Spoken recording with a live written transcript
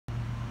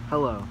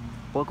Hello,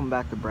 welcome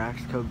back to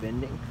Braxco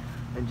Vending,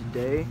 and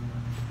today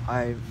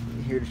I'm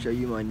here to show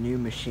you my new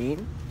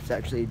machine. It's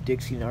actually a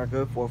Dixie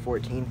Narco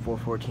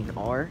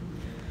 414R,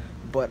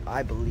 but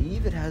I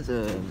believe it has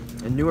a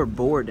newer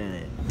board in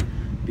it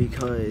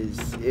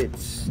because it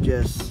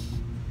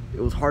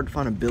was hard to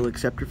find a bill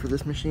acceptor for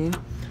this machine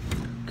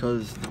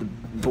because the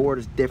board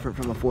is different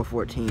from a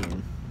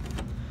 414.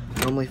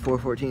 Normally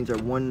 414s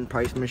are one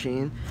price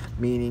machine,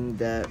 meaning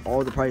that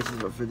all the prices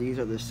for these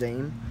are the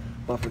same.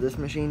 But for this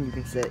machine, you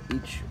can set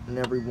each and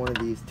every one of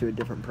these to a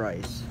different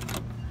price.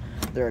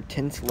 There are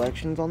 10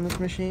 selections on this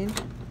machine,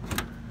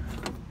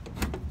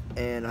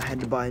 and I had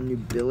to buy a new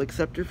bill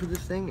acceptor for this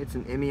thing. It's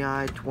an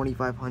MEI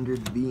 2500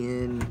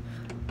 VN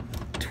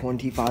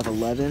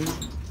 2511,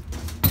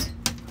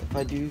 if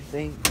I do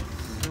think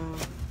so.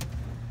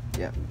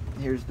 Yeah,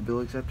 here's the bill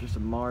acceptor. It's a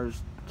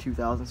Mars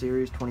 2000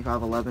 series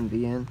 2511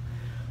 VN,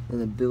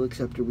 and the bill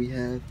acceptor we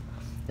have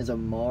is a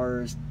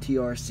Mars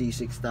TRC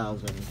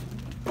 6000.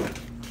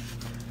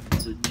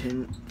 So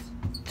 10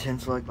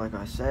 select, like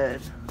I said.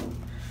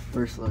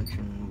 First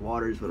selection,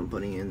 water is what I'm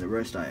putting in. The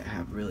rest I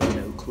have really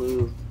no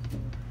clue.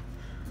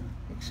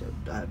 Except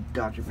I have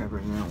Dr. Pepper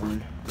in that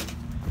one.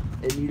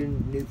 It needed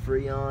a new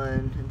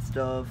Freon and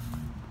stuff.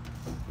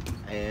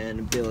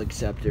 And a bill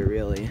acceptor,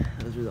 really.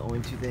 Those are the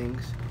only two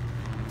things.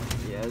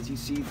 Yeah, as you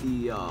see,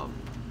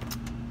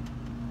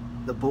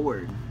 the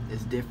board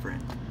is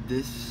different.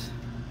 This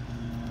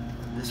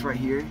right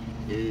here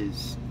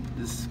is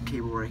this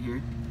cable right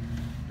here.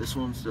 This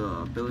one's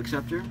the bill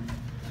acceptor.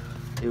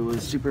 It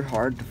was super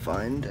hard to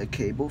find a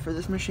cable for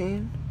this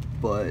machine,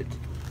 but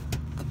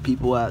the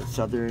people at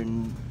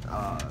Southern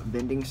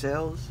Vending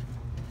Sales,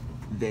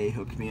 they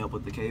hooked me up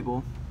with the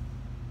cable.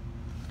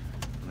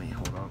 Let me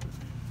hold on.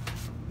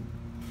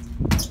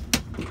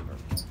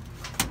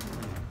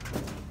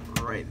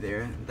 Right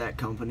there, that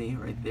company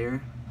right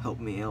there helped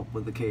me out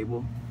with the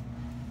cable.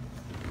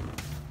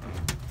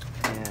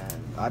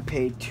 And I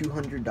paid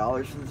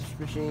 $200 for this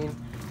machine.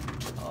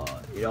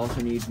 It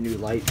also needs new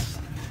lights.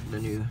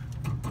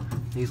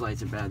 These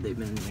lights are bad. They've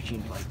been in the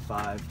machine for like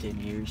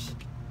 5-10 years.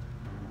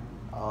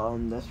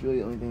 That's really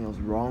the only thing that was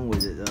wrong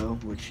with it though,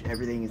 which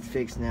everything is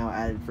fixed now.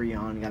 Added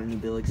Freon, got a new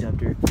bill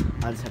acceptor.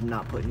 I just have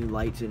not put new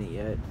lights in it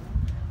yet.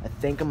 I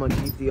think I'm gonna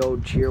keep the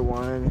old Tier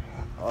 1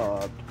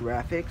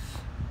 graphics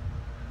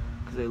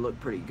because they look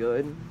pretty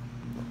good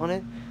on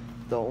it.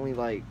 The only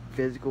like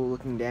physical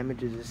looking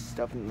damage is this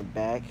stuff in the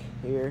back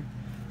here.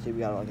 See, we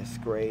got like a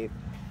scrape.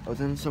 I was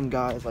in some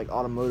guy's like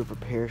automotive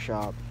repair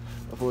shop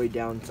before he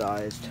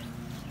downsized. There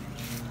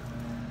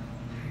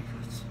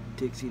goes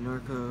Dixie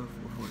Narco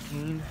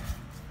 414.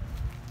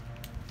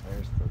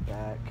 There's the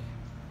back.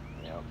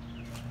 Yep.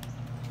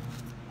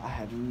 I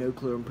have no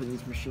clue I'm putting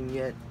this machine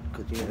yet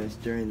because you know it's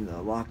during the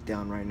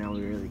lockdown right now.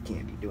 We really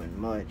can't be doing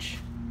much,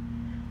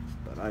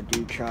 but I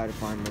do try to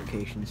find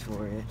locations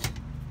for it.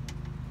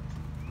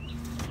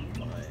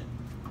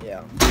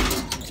 Yeah,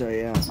 so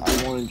yeah,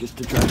 I wanted just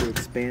to try to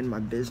expand my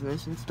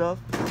business and stuff.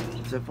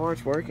 So far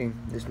it's working.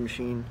 This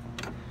machine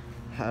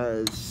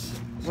has,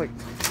 it's like,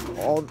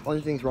 only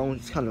things wrong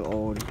with it's kind of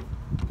old.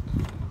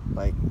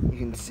 Like, you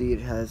can see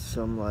it has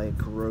some like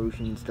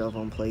corrosion stuff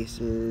on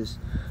places.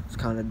 It's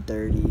kind of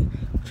dirty,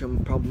 which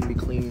I'm probably gonna be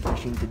cleaning this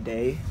machine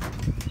today.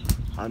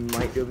 I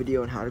might do a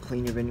video on how to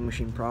clean your vending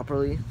machine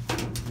properly.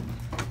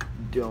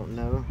 Don't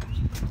know,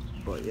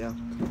 but yeah.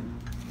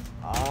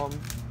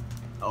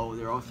 Oh,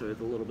 there also is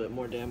a little bit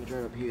more damage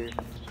right up here.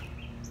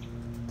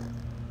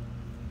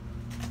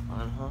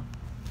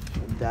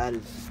 That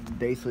is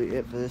basically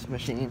it for this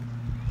machine.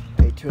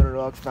 Paid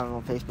 $200, found it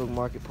on Facebook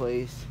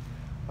Marketplace.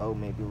 Oh,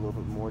 maybe a little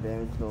bit more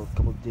damage, a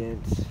couple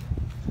dents,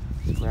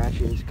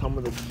 scratches. Come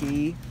with a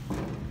key.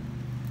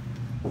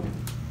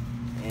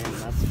 And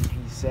that's what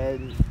he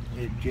said.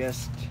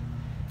 It's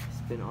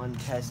been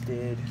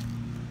untested.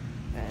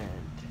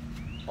 And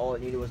all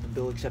it needed was the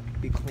bill acceptor to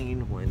be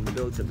cleaned when the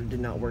bill acceptor did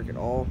not work at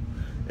all.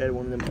 It had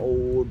one of them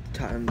old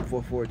time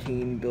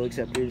 414 bill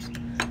acceptors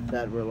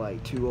that were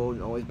like too old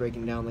and always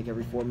breaking down like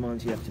every 4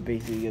 months. You have to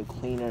basically go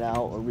clean it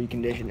out or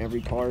recondition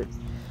every part.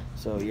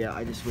 So yeah,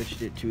 I just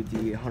switched it to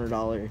the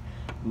 $100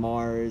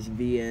 Mars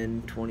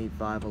VN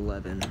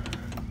 2511.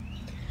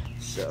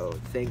 So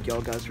thank y'all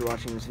guys for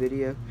watching this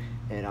video,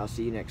 and I'll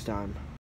see you next time.